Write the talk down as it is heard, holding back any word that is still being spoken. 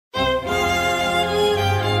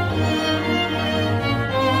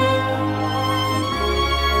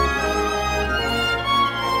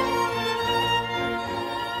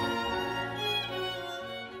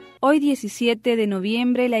Hoy 17 de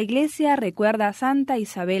noviembre la Iglesia recuerda a Santa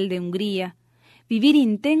Isabel de Hungría. Vivir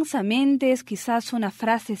intensamente es quizás una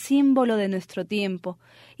frase símbolo de nuestro tiempo.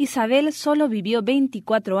 Isabel solo vivió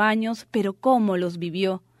 24 años, pero ¿cómo los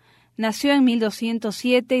vivió? Nació en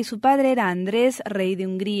 1207 y su padre era Andrés, rey de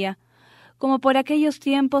Hungría. Como por aquellos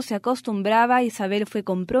tiempos se acostumbraba, Isabel fue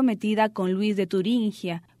comprometida con Luis de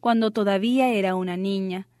Turingia, cuando todavía era una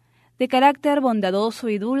niña. De carácter bondadoso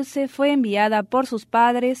y dulce, fue enviada por sus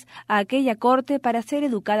padres a aquella corte para ser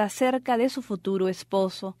educada cerca de su futuro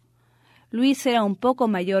esposo. Luis era un poco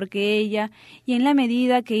mayor que ella, y en la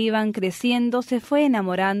medida que iban creciendo se fue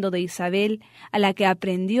enamorando de Isabel, a la que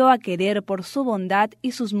aprendió a querer por su bondad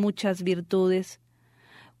y sus muchas virtudes.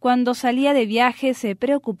 Cuando salía de viaje se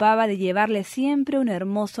preocupaba de llevarle siempre un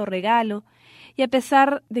hermoso regalo, y a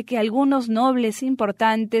pesar de que algunos nobles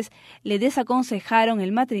importantes le desaconsejaron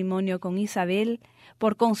el matrimonio con Isabel,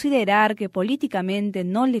 por considerar que políticamente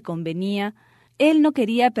no le convenía, él no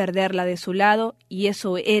quería perderla de su lado, y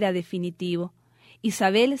eso era definitivo.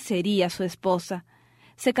 Isabel sería su esposa.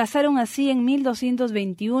 Se casaron así en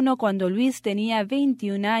 1221, cuando Luis tenía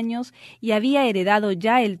 21 años y había heredado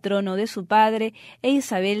ya el trono de su padre, e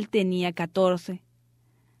Isabel tenía 14.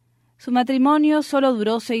 Su matrimonio solo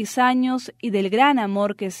duró 6 años, y del gran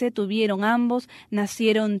amor que se tuvieron ambos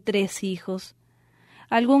nacieron 3 hijos.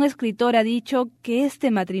 Algún escritor ha dicho que este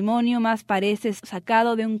matrimonio más parece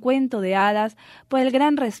sacado de un cuento de hadas por el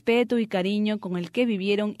gran respeto y cariño con el que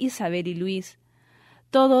vivieron Isabel y Luis.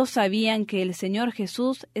 Todos sabían que el Señor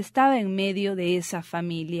Jesús estaba en medio de esa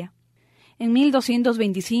familia. En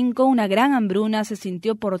 1225 una gran hambruna se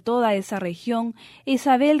sintió por toda esa región e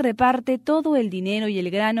Isabel reparte todo el dinero y el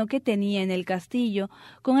grano que tenía en el castillo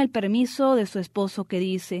con el permiso de su esposo, que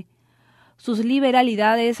dice: «Sus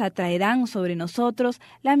liberalidades atraerán sobre nosotros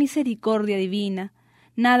la misericordia divina.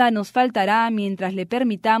 Nada nos faltará mientras le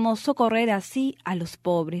permitamos socorrer así a los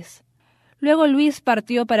pobres». Luego Luis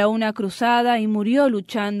partió para una cruzada y murió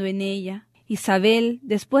luchando en ella. Isabel,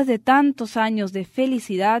 después de tantos años de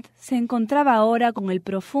felicidad, se encontraba ahora con el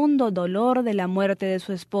profundo dolor de la muerte de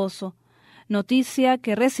su esposo, noticia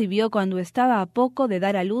que recibió cuando estaba a poco de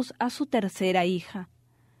dar a luz a su tercera hija.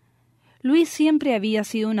 Luis siempre había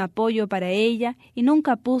sido un apoyo para ella y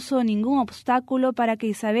nunca puso ningún obstáculo para que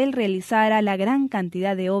Isabel realizara la gran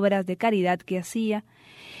cantidad de obras de caridad que hacía,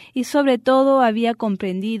 y sobre todo había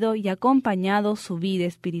comprendido y acompañado su vida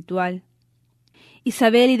espiritual.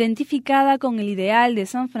 Isabel, identificada con el ideal de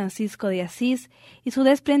San Francisco de Asís y su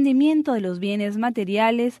desprendimiento de los bienes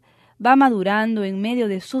materiales, va madurando en medio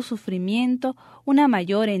de su sufrimiento una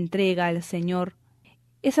mayor entrega al Señor.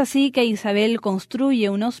 Es así que Isabel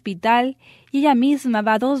construye un hospital y ella misma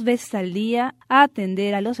va 2 veces al día a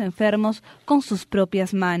atender a los enfermos con sus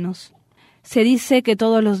propias manos. Se dice que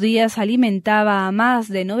todos los días alimentaba a más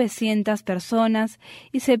de 900 personas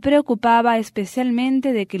y se preocupaba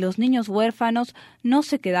especialmente de que los niños huérfanos no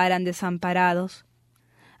se quedaran desamparados.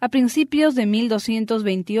 A principios de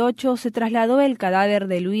 1228 se trasladó el cadáver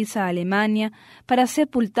de Luis a Alemania para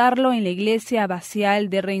sepultarlo en la iglesia abacial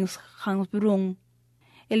de Reinshamsbrunn.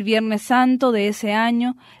 El Viernes Santo de ese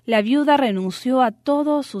año, la viuda renunció a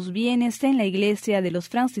todos sus bienes en la iglesia de los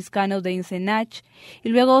franciscanos de Eisenach y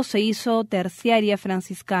luego se hizo terciaria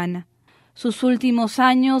franciscana. Sus últimos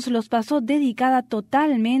años los pasó dedicada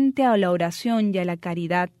totalmente a la oración y a la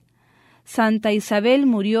caridad. Santa Isabel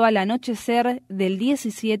murió al anochecer del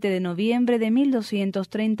 17 de noviembre de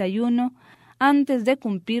 1231, antes de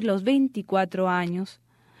cumplir los 24 años.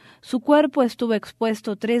 Su cuerpo estuvo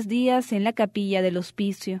expuesto 3 días en la capilla del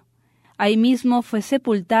hospicio. Ahí mismo fue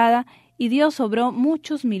sepultada y Dios obró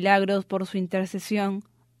muchos milagros por su intercesión.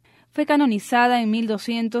 Fue canonizada en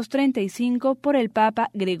 1235 por el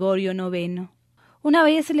Papa Gregorio IX. Una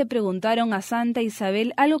vez le preguntaron a Santa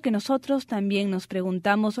Isabel algo que nosotros también nos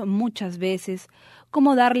preguntamos muchas veces: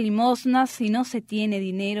 ¿cómo dar limosnas si no se tiene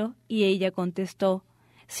dinero? Y ella contestó: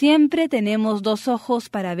 «Siempre tenemos 2 ojos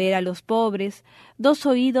para ver a los pobres, 2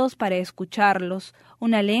 oídos para escucharlos,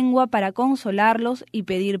 una lengua para consolarlos y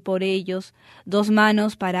pedir por ellos, 2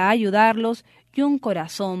 manos para ayudarlos y un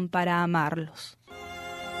corazón para amarlos».